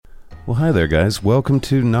Well, hi there, guys. Welcome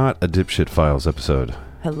to Not a Dipshit Files episode.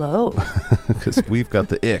 Hello. Because we've got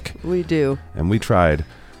the ick. We do. And we tried.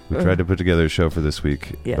 We tried to put together a show for this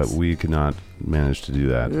week, yes. but we could not manage to do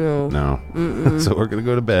that. No. So we're going to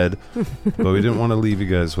go to bed, but we didn't want to leave you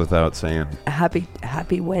guys without saying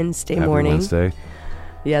Happy Wednesday morning. Happy Wednesday.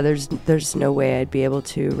 Yeah, there's no way I'd be able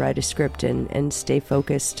to write a script and stay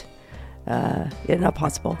focused. Not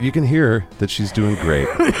possible. You can hear that she's doing great.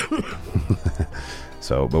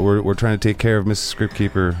 But we're trying to take care of Mrs. Script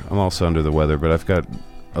Keeper. I'm also under the weather, but I've got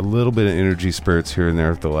a little bit of energy spurts here and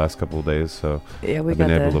there for the last couple of days. So yeah, I've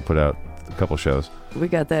been able to put out a couple shows. We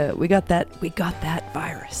got that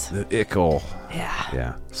virus. The ickle. Yeah.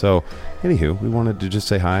 Yeah. So, anywho, we wanted to just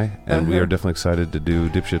say hi, and we are definitely excited to do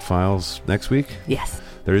Dipshit Files next week. Yes.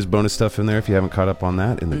 There is bonus stuff in there if you haven't caught up on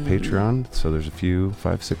that in the Patreon. So there's a few,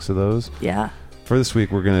 5, 6 of those. Yeah. For this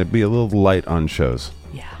week, we're going to be a little light on shows.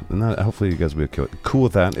 Yeah. And hopefully you guys will be cool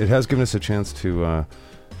with that. It has given us a chance to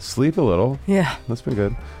sleep a little. Yeah. That's been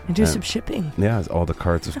good. And do some shipping. Yeah, all the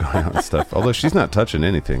carts have gone out and stuff. Although she's not touching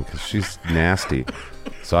anything because she's nasty.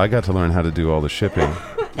 So I got to learn how to do all the shipping.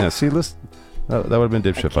 Yeah, see, listen, that would have been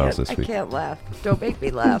Dipshit Files this week. I can't laugh. Don't make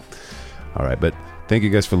me laugh. All right, but thank you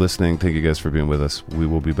guys for listening. Thank you guys for being with us. We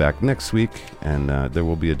will be back next week, and there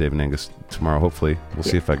will be a Dave and Angus tomorrow, hopefully. We'll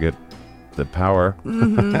see if I get the power,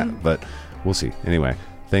 but we'll see. Anyway,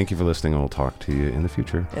 thank you for listening, and we'll talk to you in the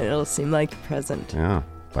future. And it'll seem like the present. Yeah.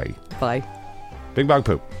 Bye. Bye. Big Bog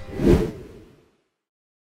Poop.